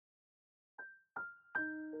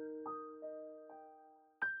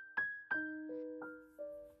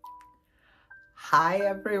Hi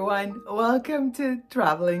everyone, welcome to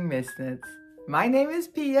Traveling Misknits. My name is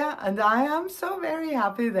Pia and I am so very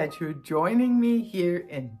happy that you're joining me here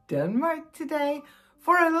in Denmark today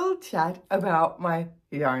for a little chat about my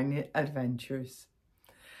yarn adventures.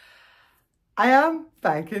 I am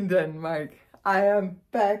back in Denmark. I am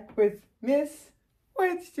back with Miss,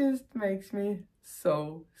 which just makes me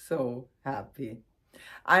so happy.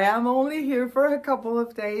 I am only here for a couple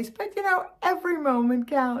of days, but you know, every moment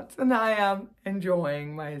counts and I am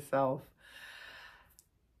enjoying myself.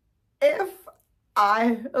 If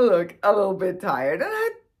I look a little bit tired, and I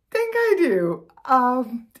think I do,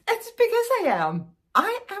 it's because I am.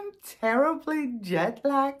 I am terribly jet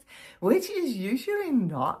lagged, which is usually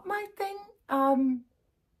not my thing.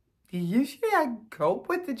 Usually I cope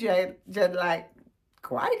with the jet lag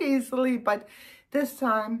quite easily, but this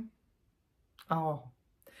time,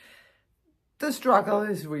 the struggle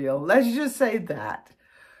is real. Let's just say that.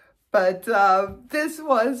 But this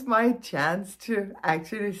was my chance to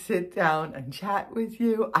actually sit down and chat with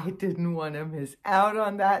you. I didn't want to miss out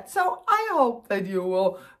on that. So I hope that you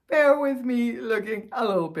will bear with me looking a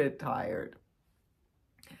little bit tired.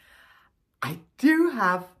 I do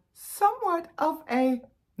have somewhat of a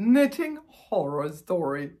knitting horror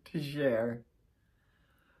story to share.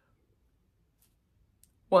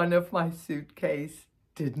 One of my suitcases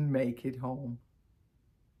didn't make it home.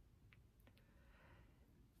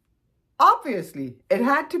 Obviously, it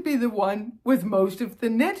had to be the one with most of the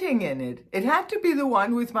knitting in it. It had to be the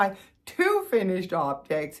one with my 2 finished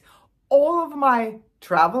objects, all of my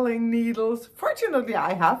traveling needles. Fortunately,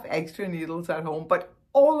 I have extra needles at home, but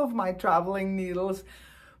all of my traveling needles,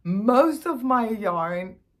 most of my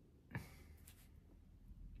yarn.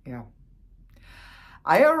 Yeah.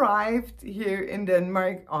 I arrived here in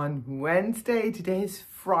Denmark on Wednesday. Today is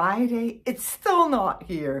Friday. It's still not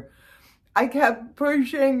here. I kept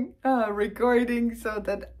pushing recording so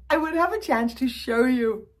that I would have a chance to show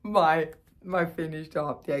you my finished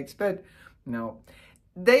objects, but no.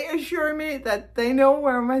 They assure me that they know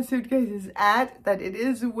where my suitcase is at, that it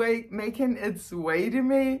is making its way to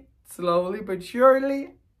me slowly but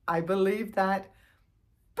surely. I believe that,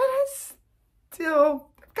 but I still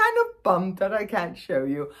kind of bummed that I can't show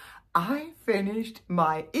you. I finished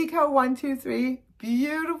my Eco 123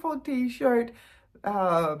 beautiful t-shirt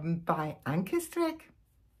by Ankestrick.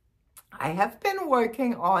 I have been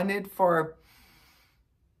working on it for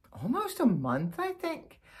almost a month, I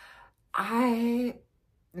think.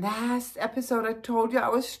 Last episode I told you I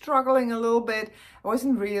was struggling a little bit. I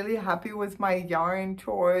wasn't really happy with my yarn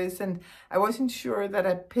choice and I wasn't sure that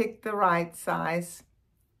I picked the right size.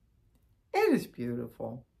 It is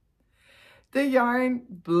beautiful. The yarn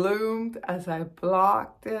bloomed as I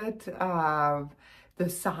blocked it. The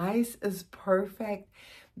size is perfect.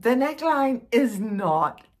 The neckline is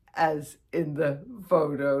not as in the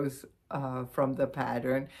photos from the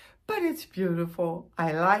pattern, but it's beautiful.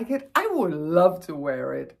 I like it. I would love to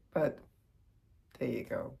wear it, but there you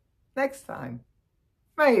go. Next time,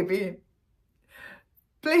 maybe.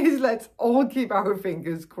 Please, let's all keep our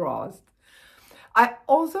fingers crossed. I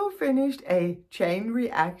also finished a chain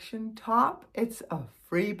reaction top. It's a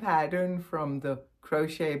free pattern from the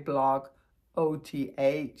crochet blog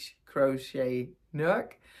OTH Crochet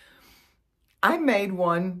Nook. I made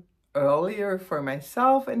one earlier for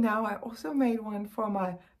myself and now I also made one for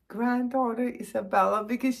my granddaughter Isabella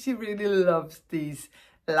because she really loves these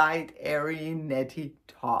light, airy, netty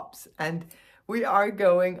tops. And we are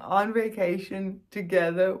going on vacation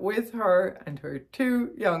together with her and her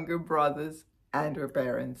 2 younger brothers and her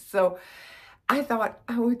parents. So I thought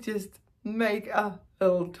I would just make a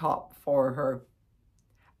little top for her.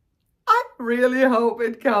 I really hope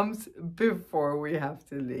it comes before we have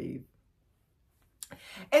to leave.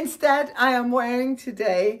 Instead, I am wearing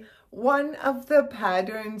today one of the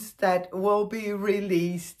patterns that will be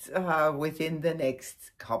released within the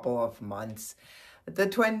next couple of months. The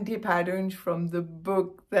 20 patterns from the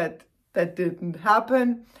book that didn't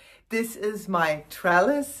happen. This is my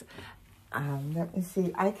Trellis. Let me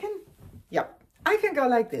see, I can go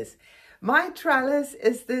like this. My Trellis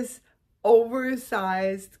is this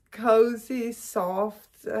oversized, cozy,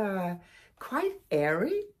 soft, quite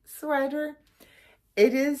airy sweater.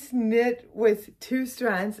 It is knit with 2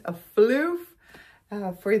 strands of floof.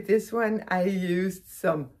 For this one, I used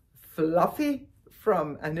some fluffy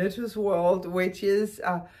from A Knitter's World, which is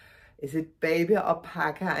it baby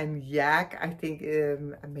alpaca and yak? I think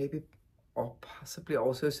maybe, or possibly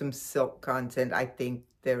also some silk content. I think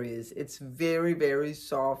there is. It's very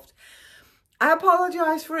soft. I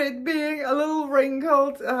apologize for it being a little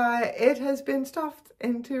wrinkled. It has been stuffed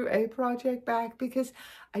into a project bag because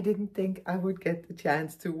I didn't think I would get the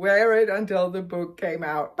chance to wear it until the book came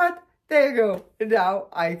out. But there you go. Now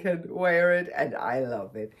I can wear it and I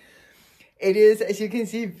love it. It is, as you can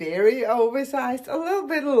see, very oversized, a little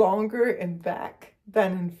bit longer in back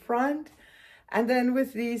than in front. And then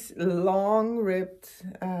with these long ribbed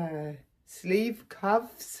sleeve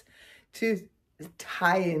cuffs to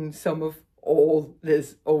tie in some of all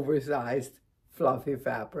this oversized fluffy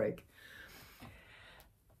fabric.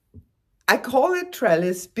 I call it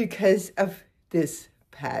Trellis because of this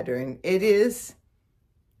pattern. It is,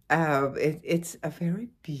 it's a very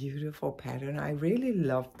beautiful pattern. I really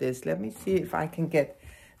love this. Let me see if I can get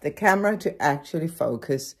the camera to actually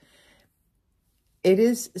focus. It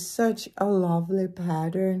is such a lovely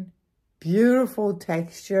pattern, beautiful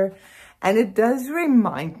texture, and it does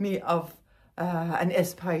remind me of an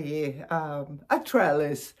espalier, a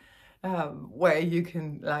trellis, where you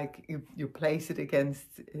can, like, you place it against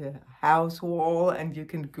a house wall and you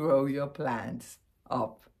can grow your plants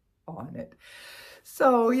up on it.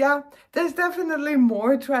 So yeah, there's definitely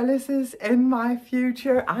more trellises in my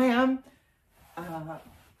future. I am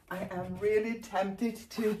really tempted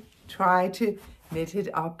to try to knit it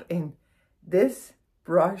up in this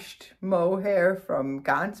brushed mohair from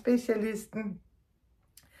Garnspecialisten.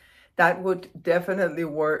 That would definitely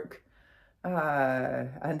work,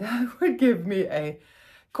 and that would give me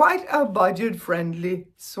quite a budget-friendly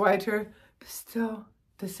sweater, but still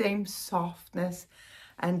the same softness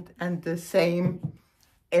and the same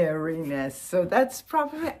airiness. So that's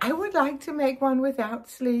probably, I would like to make one without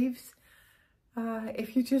sleeves.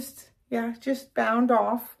 If you just bound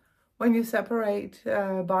off when you separate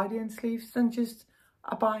body and sleeves, then just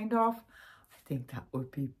a bind off. I think that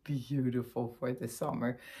would be beautiful for the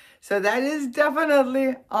summer. So that is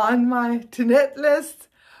definitely on my to knit list,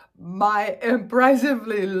 my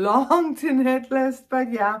impressively long to knit list,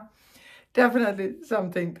 but yeah, definitely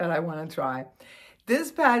something that I want to try. This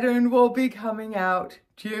pattern will be coming out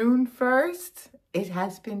June 1st. It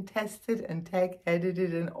has been tested and tech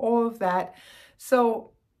edited and all of that.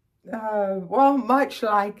 So, well, much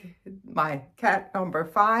like my cat number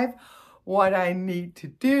 5, what I need to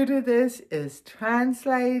do to this is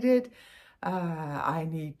translate it. I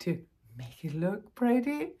need to make it look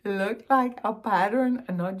pretty, look like a pattern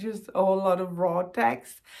and not just a whole lot of raw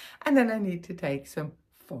text. And then I need to take some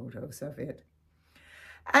photos of it.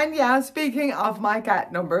 And yeah, speaking of my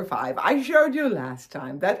cat number 5, I showed you last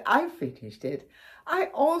time that I finished it. I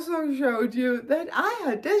also showed you that I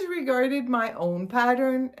had disregarded my own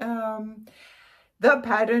pattern. The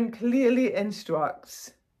pattern clearly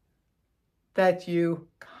instructs that you,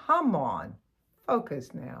 come on,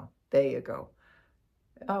 focus now. There you go.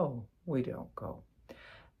 Oh, we don't go.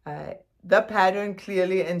 The pattern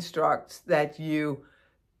clearly instructs that you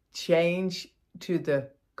change to the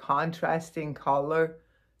contrasting color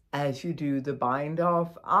as you do the bind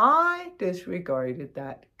off. I disregarded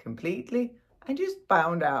that completely. I just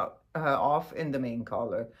bound off in the main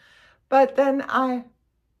color. But then I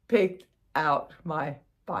picked out my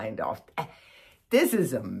bind off. This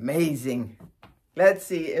is amazing. Let's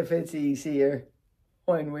see if it's easier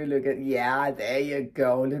when we look at, yeah, there you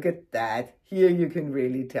go. Look at that. Here you can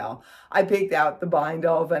really tell. I picked out the bind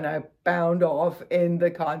off and I bound off in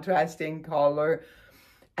the contrasting color.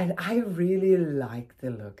 And I really like the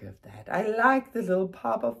look of that. I like the little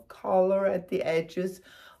pop of color at the edges.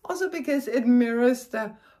 Also because it mirrors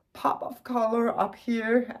the pop of color up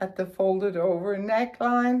here at the folded over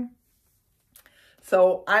neckline.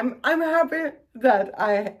 So I'm happy that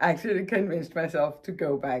I actually convinced myself to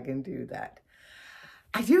go back and do that.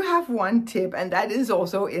 I do have one tip, and that is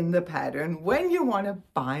also in the pattern. When you want to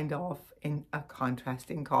bind off in a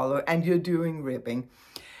contrasting color and you're doing ribbing,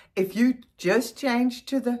 if you just change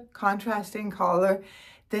to the contrasting color,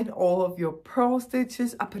 then all of your purl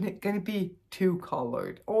stitches are going to be two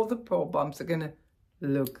colored. All the purl bumps are going to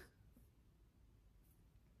look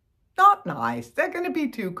not nice. They're going to be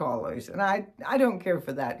two colors, and I don't care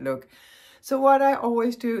for that look. So what I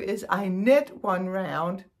always do is I knit one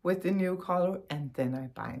round with the new color and then I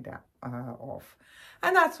bind off.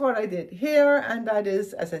 And that's what I did here, and that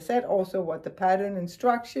is, as I said, also what the pattern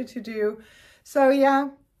instructs you to do. So yeah,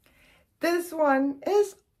 this one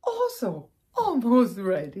is also almost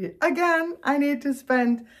ready. Again, I need to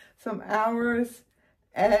spend some hours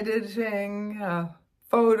editing,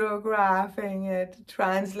 photographing it,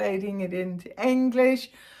 translating it into English.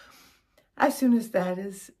 As soon as that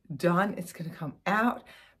is done, it's going to come out.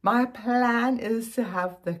 My plan is to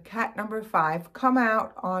have the cat number 5 come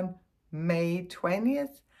out on May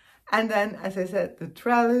 20th. And then, as I said, the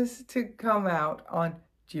Trellis to come out on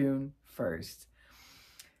June 1st.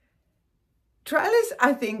 Trellis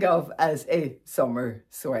I think of as a summer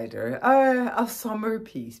sweater, a summer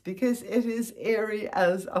piece, because it is airy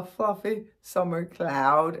as a fluffy summer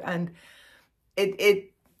cloud, and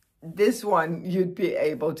this one you'd be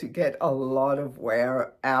able to get a lot of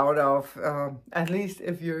wear out of, at least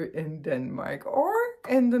if you're in Denmark or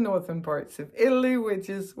in the northern parts of Italy, which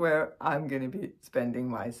is where I'm going to be spending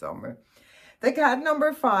my summer. The cat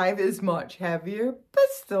number 5 is much heavier, but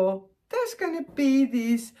still there's going to be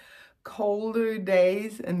these colder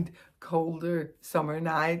days and colder summer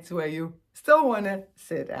nights where you still want to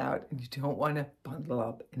sit out and you don't want to bundle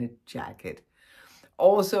up in a jacket.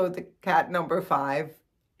 Also, the cat number 5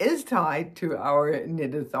 is tied to our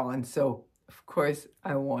knit-a-thon, so of course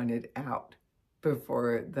I want it out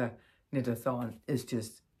before the knit-a-thon is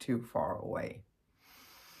just too far away.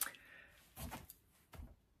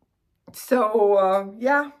 So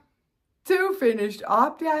yeah, 2 finished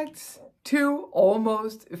objects, 2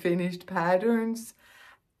 almost finished patterns.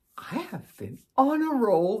 I have been on a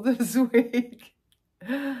roll this week.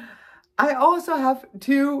 I also have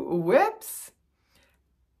 2 whips.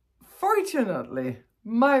 Fortunately,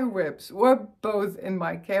 my whips were both in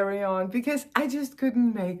my carry-on because I just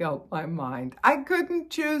couldn't make up my mind. I couldn't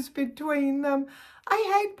choose between them.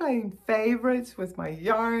 I hate playing favorites with my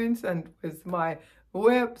yarns and with my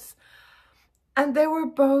whips. And they were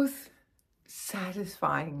both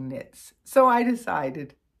satisfying knits. So I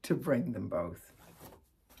decided to bring them both.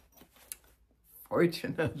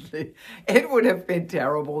 Fortunately, it would have been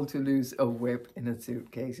terrible to lose a whip in a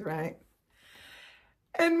suitcase, right?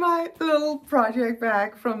 And my little project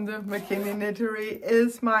bag from the McKinney Knittery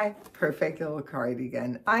is my perfect little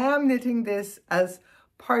cardigan. I am knitting this as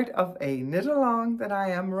part of a knit-along that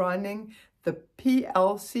I am running, the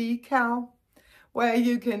PLC Cow, where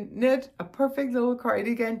you can knit a perfect little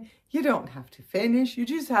cardigan. You don't have to finish, you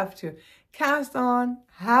just have to cast on,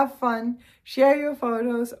 have fun, share your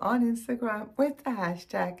photos on Instagram with the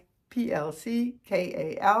hashtag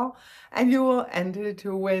PLCKAL, and you will enter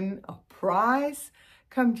to win a prize.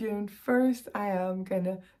 Come June 1st, I am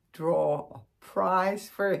gonna draw a prize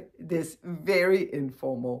for this very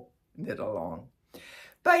informal knit along.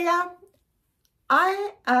 But yeah,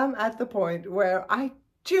 I am at the point where I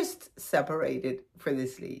just separated for the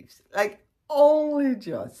sleeves, like only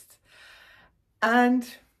just. And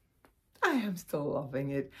I am still loving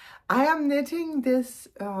it. I am knitting this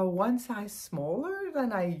 1 size smaller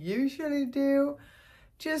than I usually do,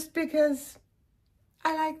 just because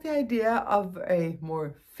I like the idea of a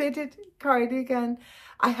more fitted cardigan.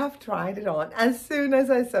 I have tried it on. As soon as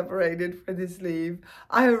I separated for the sleeve,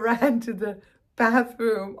 I ran to the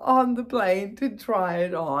bathroom on the plane to try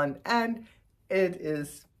it on, and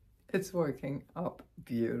it's working up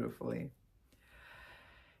beautifully.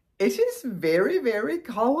 It is very, very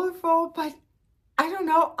colorful, but I don't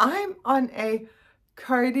know, I'm on a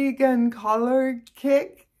cardigan color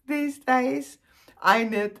kick these days. I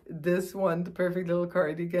knit this one, the perfect little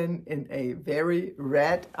cardigan, in a very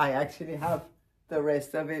red. I actually have the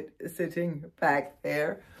rest of it sitting back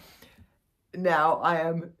there. Now I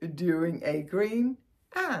am doing a green,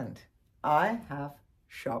 and I have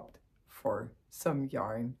shopped for some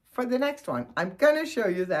yarn for the next one. I'm gonna show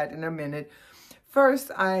you that in a minute.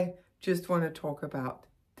 First, I just want to talk about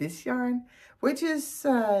this yarn, which is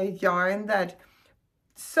yarn that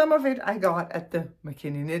some of it I got at the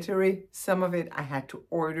McKinney Knittery. Some of it I had to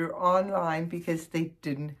order online because they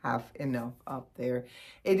didn't have enough up there.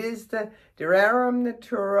 It is the Durarum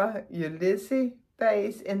Natura Ulysses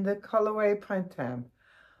base in the colorway Printemps.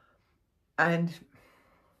 And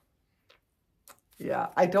yeah,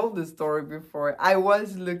 I told this story before. I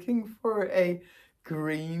was looking for a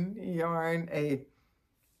green yarn, a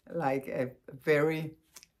very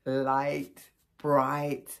light,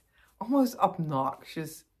 bright, almost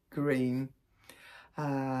obnoxious green.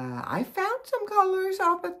 I found some colors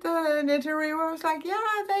up at the Knittery where I was like, yeah,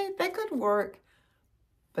 they could work.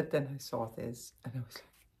 But then I saw this and I was like,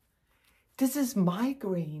 this is my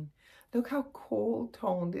green. Look how cool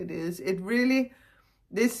toned it is. It really,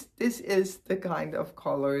 this is the kind of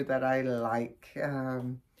color that I like.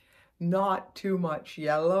 Not too much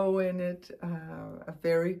yellow in it. A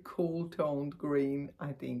very cool toned green.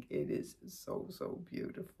 I think it is so, so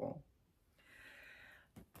beautiful.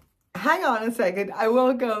 Hang on a second. I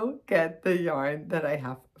will go get the yarn that I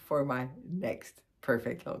have for my next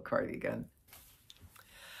perfect little cardigan.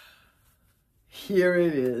 Here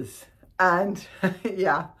it is. And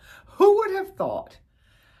yeah, who would have thought?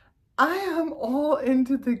 I am all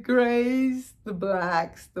into the grays, the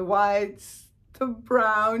blacks, the whites, the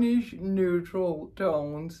brownish neutral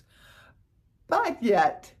tones. But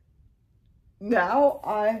yet, now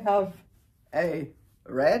I have a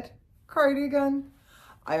red cardigan.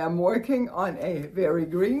 I am working on a very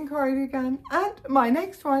green cardigan. And my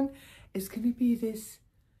next one is going to be this.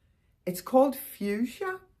 It's called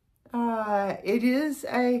fuchsia. It is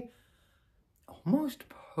a almost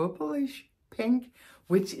purplish pink,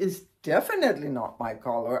 which is definitely not my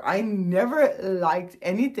color. I never liked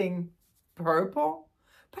anything purple,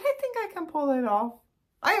 but I think I can pull it off.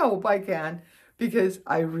 I hope I can, because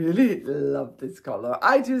I really love this color.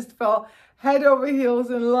 I just fell head over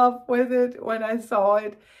heels in love with it when I saw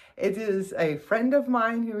it. It is a friend of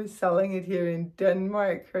mine who is selling it here in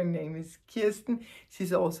Denmark. Her name is Kirsten.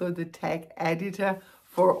 She's also the tag editor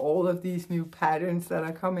for all of these new patterns that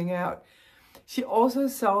are coming out. She also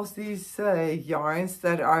sells these yarns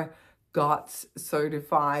that are GOTS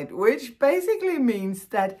certified, which basically means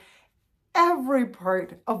that every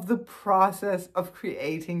part of the process of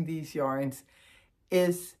creating these yarns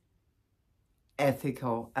is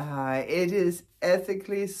ethical. It is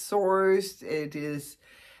ethically sourced. It is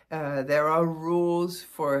there are rules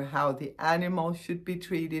for how the animal should be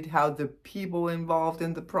treated, how the people involved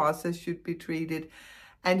in the process should be treated,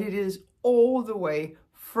 and it is all the way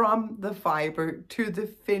from the fiber to the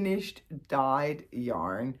finished dyed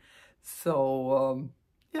yarn. So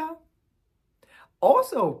yeah.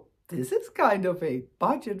 Also, this is kind of a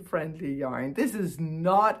budget-friendly yarn. This is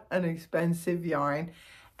not an expensive yarn,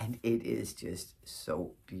 and it is just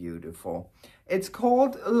so beautiful. It's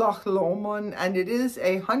called Loch Lomond, and it is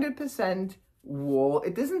 100% wool.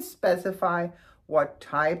 It doesn't specify what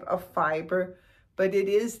type of fiber, but it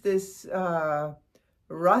is this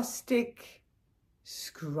rustic,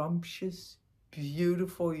 scrumptious,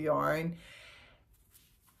 beautiful yarn.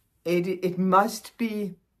 It must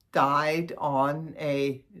be dyed on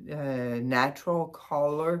a natural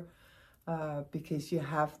color because you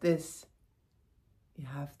have this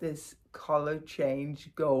color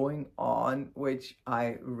change going on, which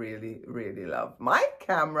I really, really love. My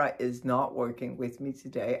camera is not working with me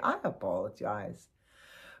today. I apologize.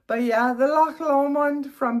 But yeah, the Loch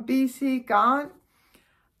Lomond from BC Garn.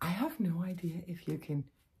 I have no idea if you can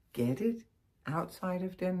get it outside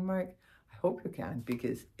of Denmark. I hope you can,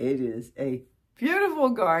 because it is a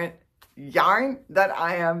beautiful yarn that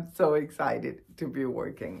I am so excited to be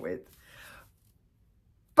working with.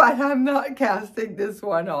 But I'm not casting this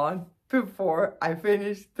one on before I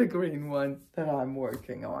finish the green one that I'm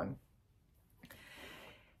working on.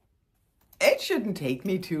 It shouldn't take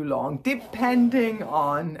me too long, depending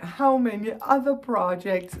on how many other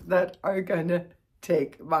projects that are gonna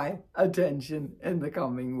take my attention in the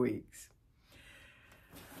coming weeks.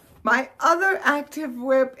 My other active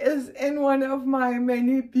whip is in one of my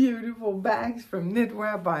many beautiful bags from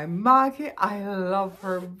Knitwear by Maki. I love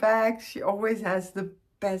her bags. She always has the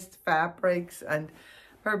best fabrics, and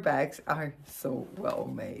her bags are so well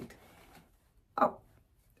made. Oh,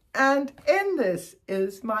 and in this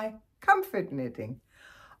is my comfort knitting.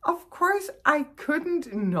 Of course, I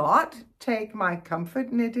couldn't not take my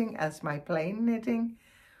comfort knitting as my plain knitting.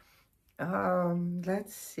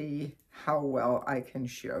 Let's see how well I can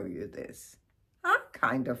show you this.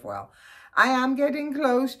 Kind of well. I am getting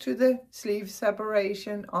close to the sleeve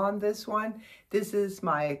separation on this one. This is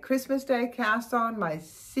my Christmas Day cast on, my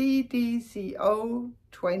CDCO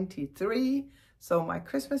 23. So my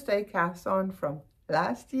Christmas Day cast on from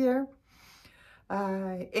last year.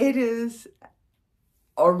 It is,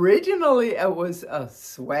 originally it was a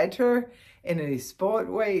sweater in a sport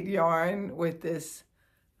weight yarn with this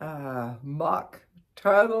mock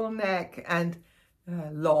turtleneck and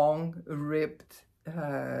long ribbed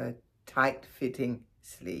tight-fitting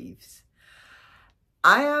sleeves.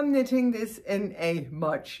 I am knitting this in a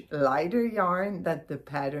much lighter yarn that the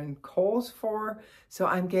pattern calls for, so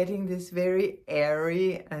I'm getting this very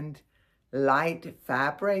airy and light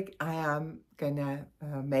fabric. I am gonna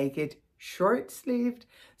make it short-sleeved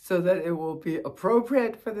so that it will be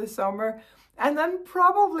appropriate for the summer, and then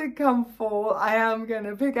probably come fall, I am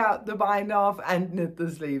gonna pick out the bind off and knit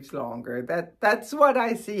the sleeves longer. That's what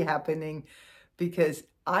I see happening, because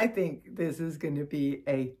I think this is going to be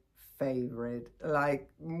a favorite, like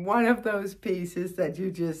one of those pieces that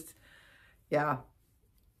you just, yeah,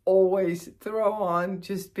 always throw on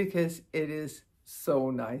just because it is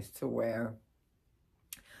so nice to wear.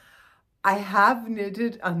 I have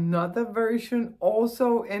knitted another version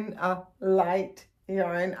also in a light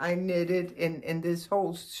yarn. I knitted in this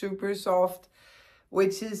whole super soft,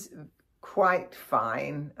 which is quite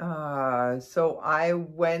fine. So I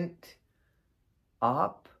went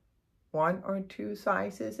up 1 or 2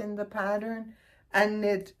 sizes in the pattern and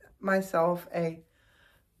knit myself a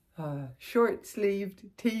short-sleeved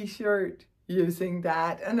t-shirt using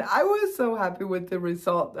that. And I was so happy with the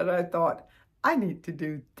result that I thought, I need to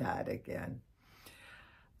do that again.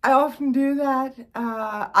 I often do that.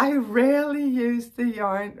 I rarely use the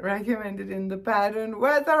yarn recommended in the pattern,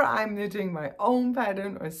 whether I'm knitting my own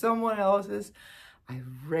pattern or someone else's. I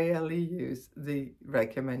rarely use the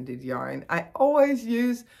recommended yarn. I always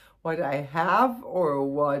use what I have or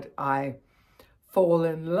what I fall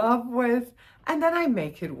in love with, and then I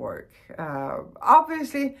make it work.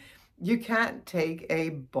 Obviously, you can't take a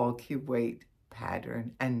bulky weight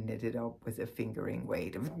pattern and knit it up with a fingering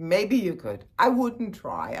weight. Maybe you could. I wouldn't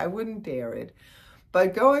try. I wouldn't dare it.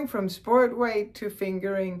 But going from sport weight to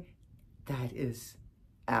fingering, that is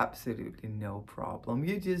absolutely no problem.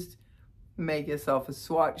 You just make yourself a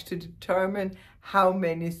swatch to determine how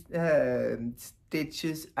many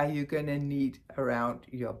stitches are you going to need around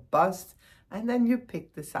your bust, and then you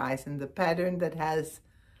pick the size in the pattern that has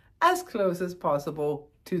as close as possible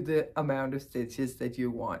to the amount of stitches that you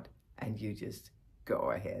want, and you just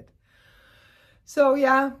go ahead. So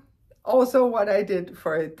yeah, also what I did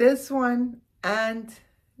for this one and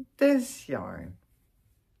this yarn.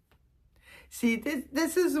 See,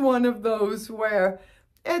 this is one of those where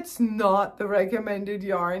it's not the recommended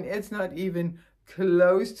yarn. It's not even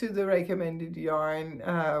close to the recommended yarn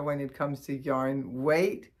when it comes to yarn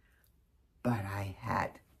weight, but I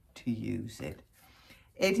had to use it.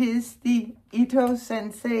 It is the Ito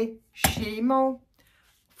Sensei Shimo.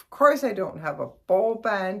 Of course, I don't have a ball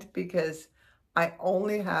band because I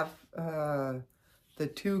only have the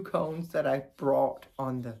 2 cones that I brought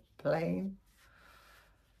on the plane.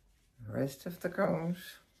 The rest of the cones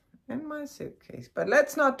in my suitcase. But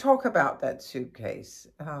let's not talk about that suitcase.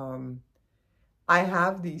 I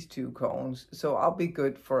have these 2 cones, so I'll be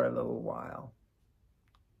good for a little while.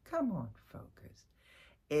 Come on, focus.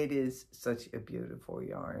 It is such a beautiful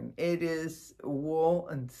yarn. It is wool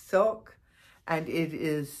and silk, and it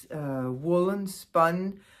is woolen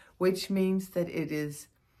spun, which means that it is,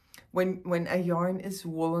 when a yarn is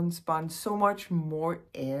woolen spun, so much more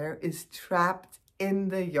air is trapped in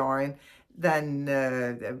the yarn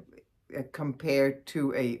than compared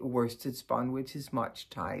to a worsted spun, which is much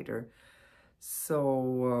tighter.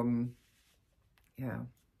 So, yeah,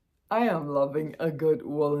 I am loving a good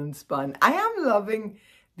woolen spun. I am loving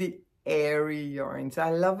the airy yarns.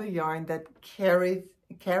 I love a yarn that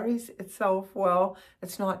carries itself well.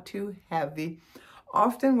 It's not too heavy.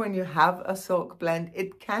 Often when you have a silk blend,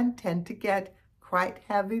 it can tend to get quite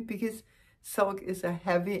heavy because silk is a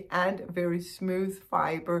heavy and very smooth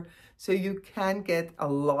fiber. So you can get a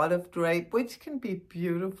lot of drape, which can be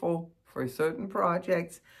beautiful for certain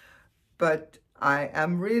projects. But I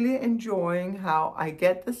am really enjoying how I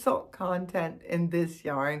get the silk content in this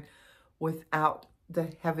yarn without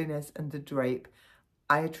the heaviness and the drape.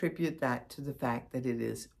 I attribute that to the fact that it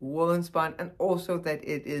is woolen spun and also that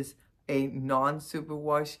it is a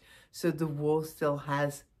non-superwash, so the wool still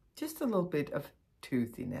has just a little bit of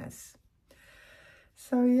toothiness.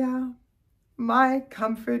 So yeah, my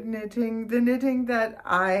comfort knitting, the knitting that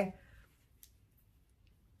I'm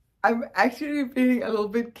actually being a little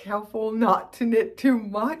bit careful not to knit too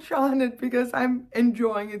much on it because I'm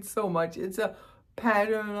enjoying it so much. It's a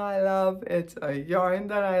pattern I love. It's a yarn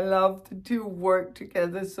that I love. The 2 work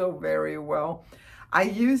together so very well. I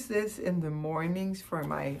use this in the mornings for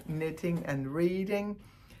my knitting and reading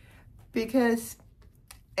because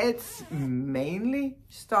it's mainly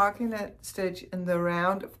stockinette stitch in the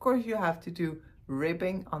round. Of course, you have to do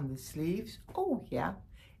ribbing on the sleeves. Oh yeah,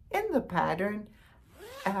 in the pattern,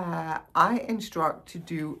 I instruct to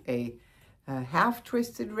do a half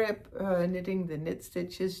twisted rib, knitting the knit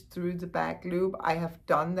stitches through the back loop. I have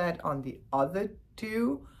done that on the other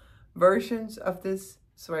 2 versions of this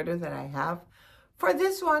sweater that I have. For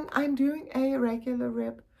this one, I'm doing a regular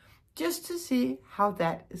rib just to see how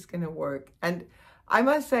that is going to work. And I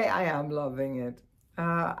must say I am loving it.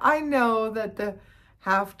 I know that the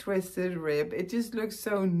half twisted rib, it just looks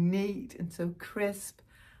so neat and so crisp,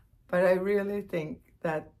 but I really think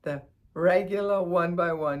that the regular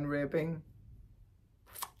 1x1 ribbing,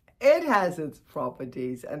 it has its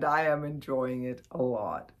properties and I am enjoying it a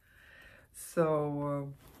lot.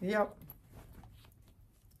 So, yep,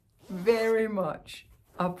 very much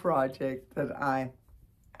a project that I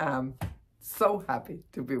am so happy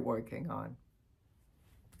to be working on.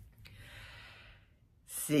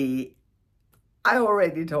 See, I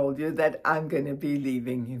already told you that I'm going to be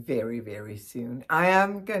leaving very, very soon. I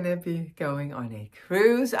am going to be going on a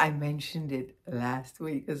cruise. I mentioned it last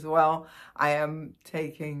week as well. I am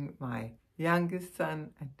taking my youngest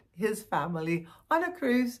son and his family on a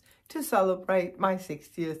cruise to celebrate my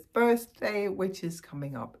 60th birthday, which is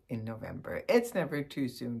coming up in November. It's never too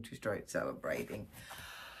soon to start celebrating.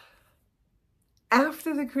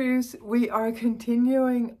 After the cruise, we are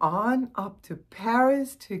continuing on up to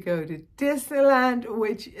Paris to go to Disneyland,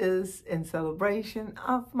 which is in celebration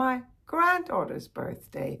of my granddaughter's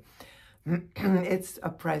birthday. It's a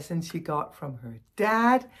present she got from her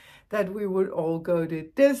dad that we would all go to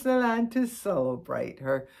Disneyland to celebrate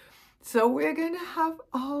her. So we're going to have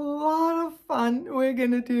a lot of fun. We're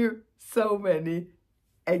going to do so many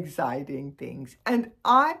exciting things. And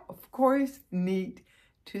I, of course, need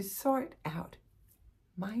to sort out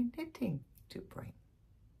my knitting to bring.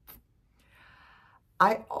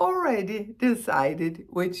 I already decided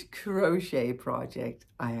which crochet project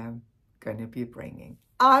I am going to be bringing.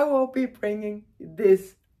 I will be bringing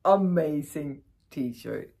this amazing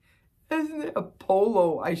t-shirt. Isn't it a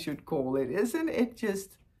polo, I should call it? Isn't it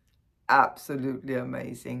just absolutely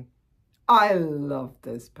amazing? I love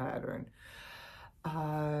this pattern.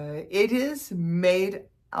 It is made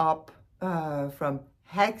up from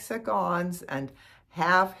hexagons and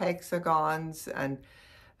half hexagons, and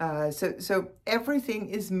so everything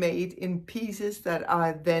is made in pieces that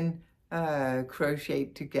are then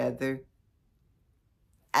crocheted together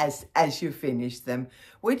as you finish them,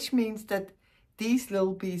 which means that these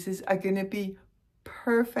little pieces are going to be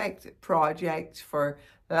perfect projects for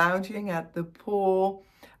lounging at the pool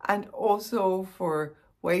and also for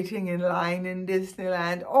waiting in line in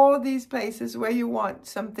Disneyland, all these places where you want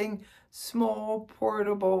something small,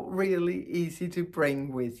 portable, really easy to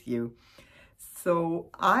bring with you. So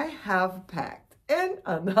I have packed in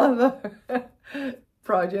another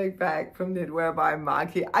project bag from Knitwear by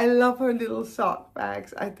Maki. I love her little sock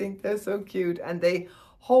bags. I think they're so cute, and they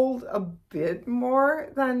hold a bit more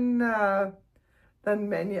than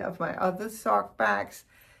many of my other sock bags.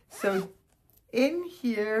 So in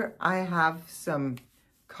here I have some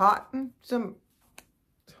cotton, some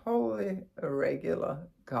totally irregular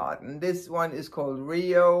cotton. This one is called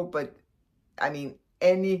Rio, but I mean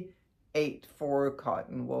any 8/4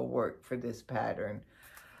 cotton will work for this pattern.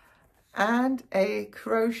 And a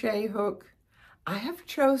crochet hook. I have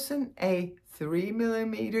chosen a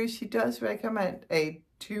 3mm. She does recommend a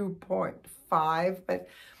 2.5, but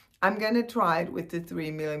I'm gonna try it with the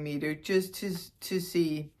 3mm just to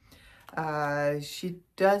see. She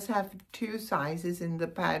does have 2 sizes in the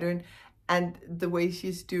pattern, and the way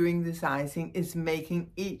she's doing the sizing is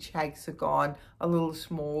making each hexagon a little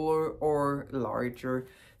smaller or larger.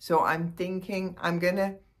 So I'm thinking I'm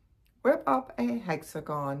gonna whip up a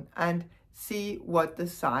hexagon and see what the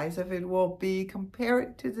size of it will be, compare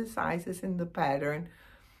it to the sizes in the pattern,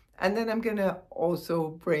 and then I'm gonna also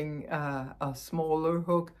bring a smaller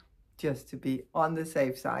hook just to be on the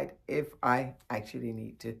safe side if I actually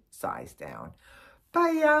need to size down.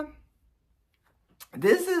 But yeah,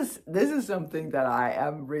 this is something that I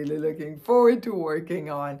am really looking forward to working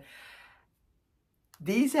on.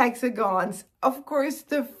 These hexagons, of course,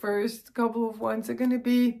 the first couple of ones are going to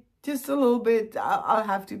be just a little bit, I'll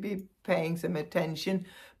have to be paying some attention,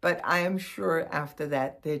 but I am sure after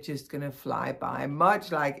that they're just going to fly by,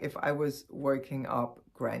 much like if I was working up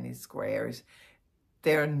granny squares.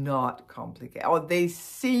 They're not complicated, or they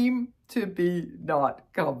seem to be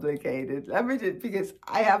not complicated. Let me just, because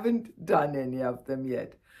I haven't done any of them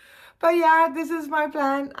yet. But yeah, this is my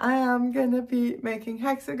plan. I am gonna be making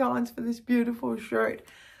hexagons for this beautiful shirt.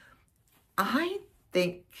 I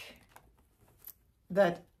think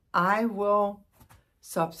that I will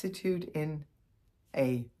substitute in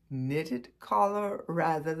a knitted collar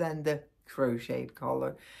rather than the crocheted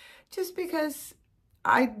collar, just because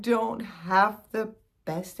I don't have the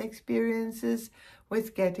best experiences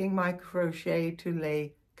with getting my crochet to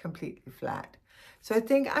lay completely flat. So I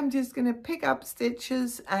think I'm just going to pick up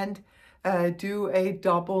stitches and do a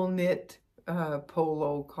double knit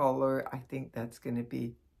polo collar. I think that's going to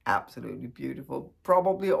be absolutely beautiful.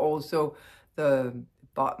 Probably also the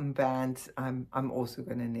bottom bands, I'm also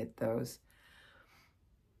going to knit those.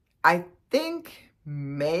 I think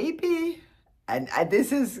maybe, and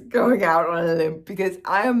this is going out on a limb because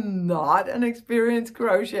I am not an experienced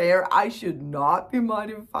crocheter. I should not be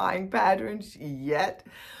modifying patterns yet,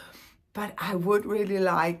 but I would really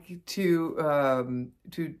like to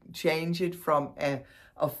change it from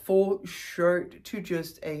a full shirt to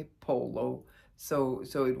just a polo. So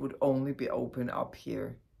it would only be open up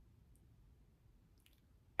here.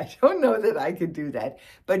 I don't know that I could do that,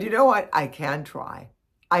 but you know what? I can try.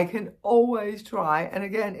 I can always try. And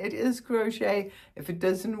again, it is crochet. If it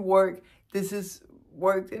doesn't work, this is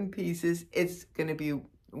worked in pieces. It's going to be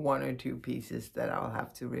 1 or 2 pieces that I'll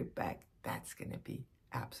have to rip back. That's going to be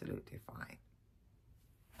absolutely fine.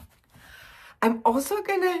 I'm also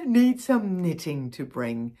gonna need some knitting to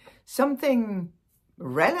bring. Something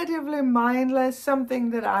relatively mindless,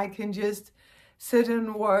 something that I can just sit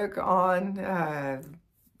and work on,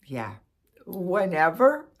 yeah,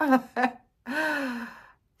 whenever.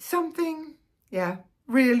 Something, yeah,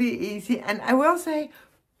 really easy. And I will say,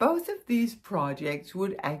 both of these projects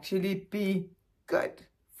would actually be good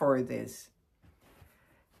for this.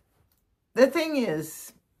 The thing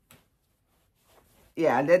is,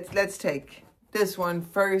 yeah, let's take this one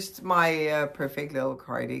first, my perfect little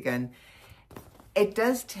cardigan. It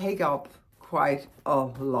does take up quite a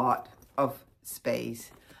lot of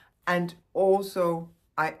space. And also,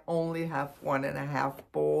 I only have 1.5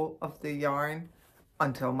 ball of the yarn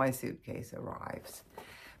until my suitcase arrives.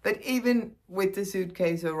 But even with the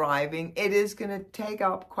suitcase arriving, it is going to take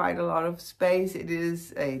up quite a lot of space. It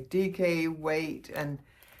is a DK weight, and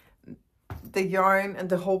the yarn and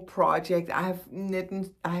the whole project I have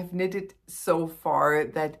knitted so far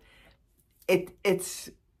that it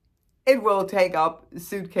will take up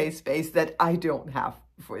suitcase space that I don't have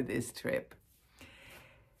for this trip.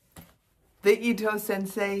 The Ito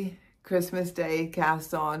Sensei Christmas Day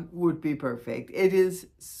cast on would be perfect. It is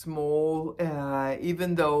small,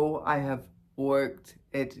 even though I have worked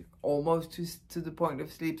it almost to the point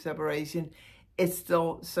of sleep separation. It's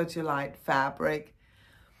still such a light fabric.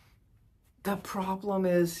 The problem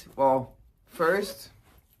is, well, first,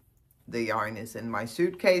 the yarn is in my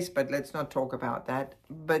suitcase, but let's not talk about that.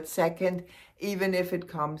 But second, even if it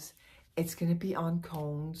comes, it's going to be on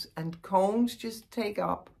cones, and cones just take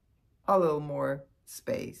up a little more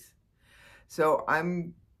space. So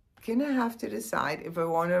I'm going to have to decide if I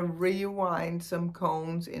want to rewind some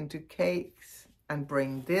cones into cakes and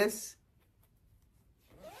bring this,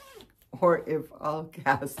 or if I'll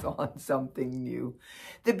cast on something new.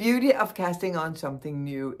 The beauty of casting on something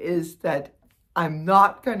new is that I'm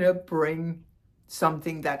not going to bring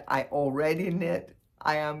something that I already knit.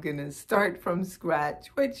 I am going to start from scratch,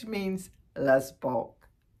 which means less bulk.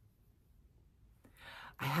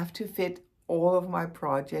 I have to fit all of my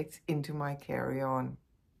projects into my carry-on.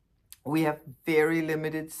 We have very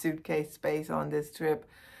limited suitcase space on this trip.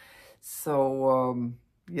 So,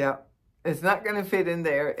 yeah, it's not going to fit in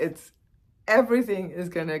there. Everything is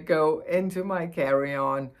going to go into my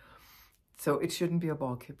carry-on. So it shouldn't be a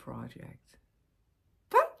bulky project.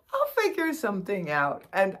 But I'll figure something out.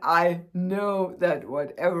 And I know that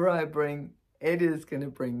whatever I bring, it is going to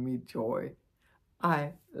bring me joy.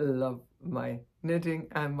 I love my knitting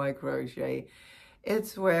and my crochet.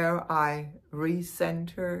 It's where I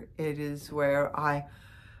recenter. It is where I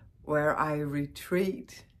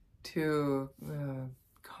retreat to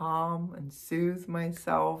calm and soothe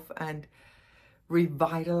myself and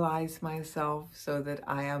revitalize myself so that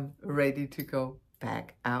I am ready to go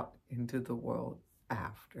back out into the world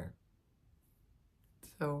after.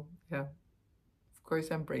 So, yeah, of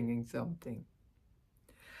course I'm bringing something.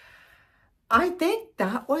 I think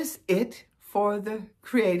that was it for the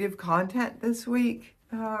creative content this week.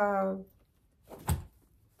 2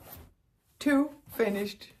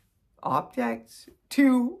 finished objects,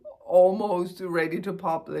 2 almost ready to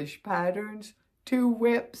publish patterns, 2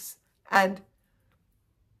 whips, and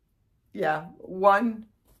yeah, 1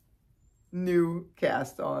 new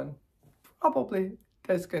cast on. Probably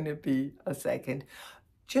there's going to be a second,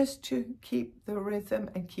 just to keep the rhythm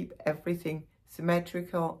and keep everything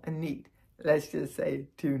symmetrical and neat. Let's just say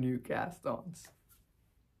 2 new cast-ons.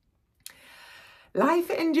 Life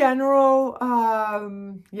in general,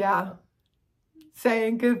 yeah,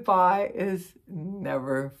 saying goodbye is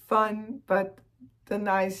never fun, but the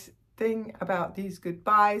nice thing about these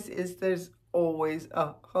goodbyes is there's always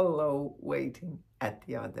a hello waiting at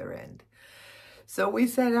the other end. So we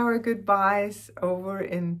said our goodbyes over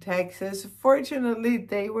in Texas. Fortunately,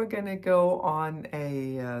 they were going to go on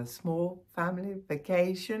a small family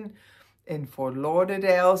vacation in Fort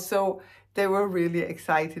Lauderdale, so they were really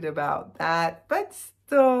excited about that. But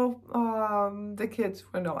still, the kids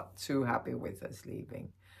were not too happy with us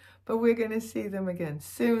leaving. But we're going to see them again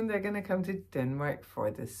soon. They're going to come to Denmark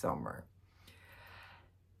for the summer.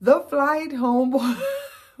 The flight home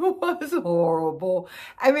was horrible.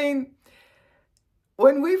 I mean,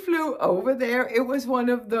 when we flew over there, it was one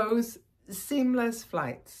of those seamless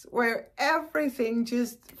flights where everything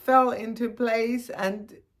just fell into place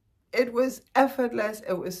and it was effortless.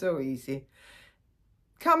 It was so easy.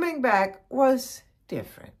 Coming back was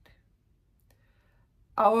different.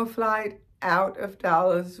 Our flight out of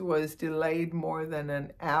Dallas was delayed more than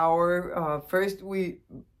an hour. First, we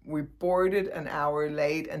boarded an hour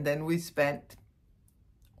late, and then we spent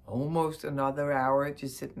almost another hour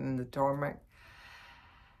just sitting in the tarmac.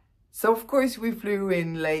 So of course we flew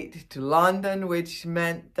in late to London, which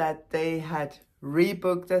meant that they had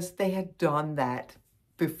rebooked us. They had done that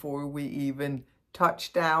before we even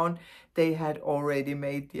touched down. They had already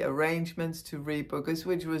made the arrangements to rebook us,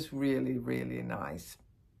 which was really, really nice.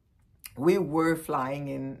 We were flying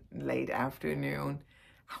in late afternoon.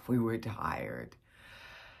 We were tired.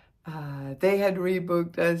 They had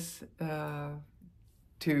rebooked us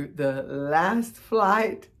to the last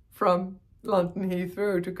flight from London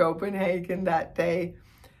Heathrow to Copenhagen that day.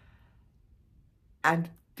 And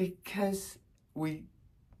because we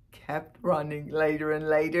kept running later and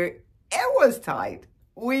later, it was tight.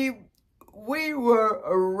 We were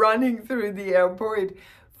running through the airport.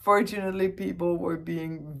 Fortunately, people were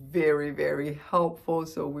being very, very helpful,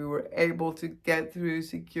 so we were able to get through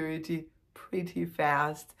security pretty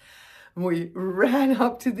fast. We ran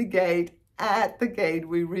up to the gate. At the gate,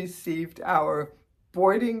 we received our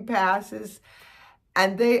boarding passes,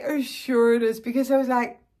 and they assured us, because I was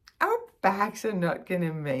like, our bags are not going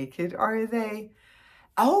to make it, are they?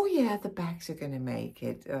 Oh yeah, the bags are going to make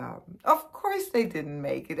it. Of course they didn't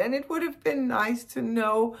make it, and it would have been nice to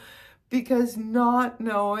know, because not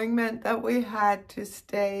knowing meant that we had to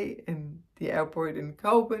stay in the airport in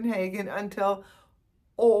Copenhagen until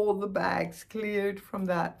all the bags cleared from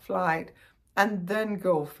that flight, and then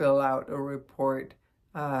go fill out a report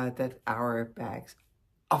that our bags,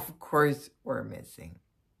 of course, were missing.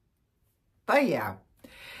 But yeah,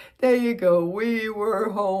 there you go. We were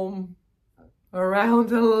home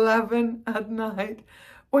around 11 at night,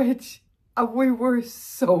 which we were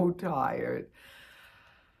so tired.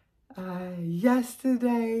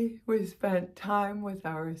 Yesterday, we spent time with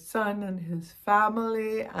our son and his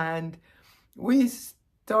family, and we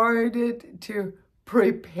started to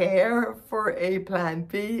prepare for a plan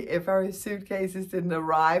B if our suitcases didn't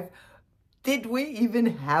arrive. Did we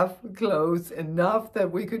even have clothes enough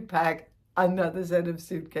that we could pack another set of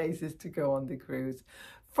suitcases to go on the cruise?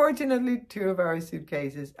 Fortunately, 2 of our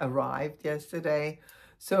suitcases arrived yesterday,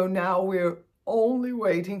 so now we're only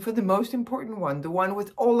waiting for the most important one, the one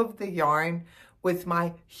with all of the yarn, with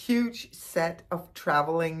my huge set of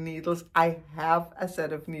traveling needles. I have a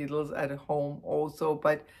set of needles at home also,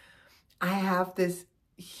 but I have this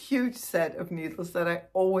huge set of needles that I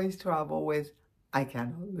always travel with. I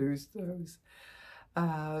cannot lose those.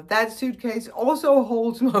 That suitcase also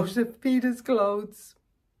holds most of Peter's clothes.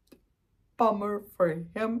 Bummer for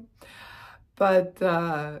him. But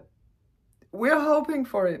we're hoping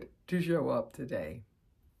for it to show up today.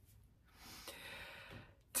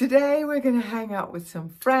 Today we're going to hang out with some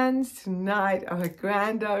friends. Tonight our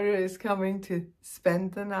granddaughter is coming to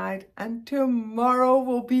spend the night, and tomorrow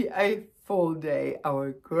will be a full day.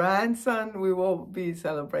 Our grandson, we will be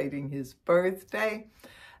celebrating his birthday,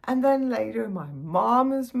 and then later my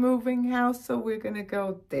mom is moving house, so we're going to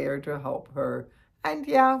go there to help her. And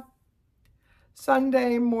yeah,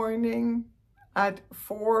 Sunday morning at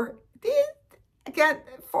 4, again,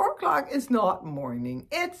 4 o'clock is not morning,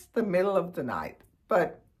 it's the middle of the night.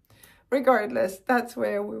 But regardless, that's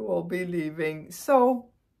where we will be leaving. So,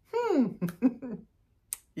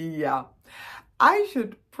 yeah, I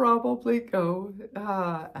should probably go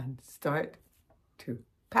and start to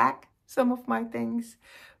pack some of my things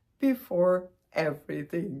before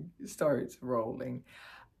everything starts rolling.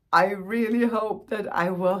 I really hope that I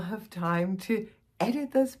will have time to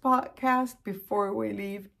edit this podcast before we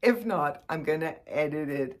leave. If not, I'm going to edit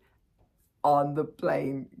it on the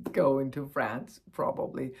plane going to France,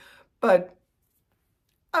 probably. But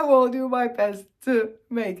I will do my best to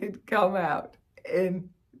make it come out in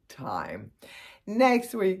time.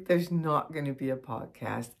 Next week, there's not going to be a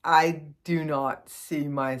podcast. I do not see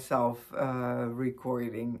myself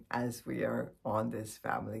recording as we are on this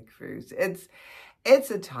family cruise. It's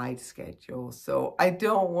a tight schedule, so I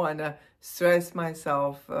don't want to stress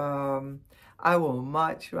myself. I will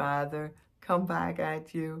much rather come back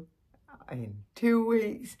at you in 2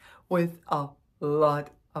 weeks with a lot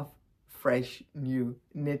of fresh new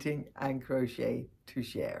knitting and crochet to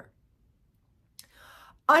share.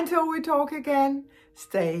 Until we talk again,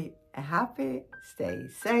 stay happy, stay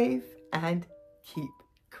safe, and keep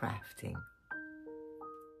crafting.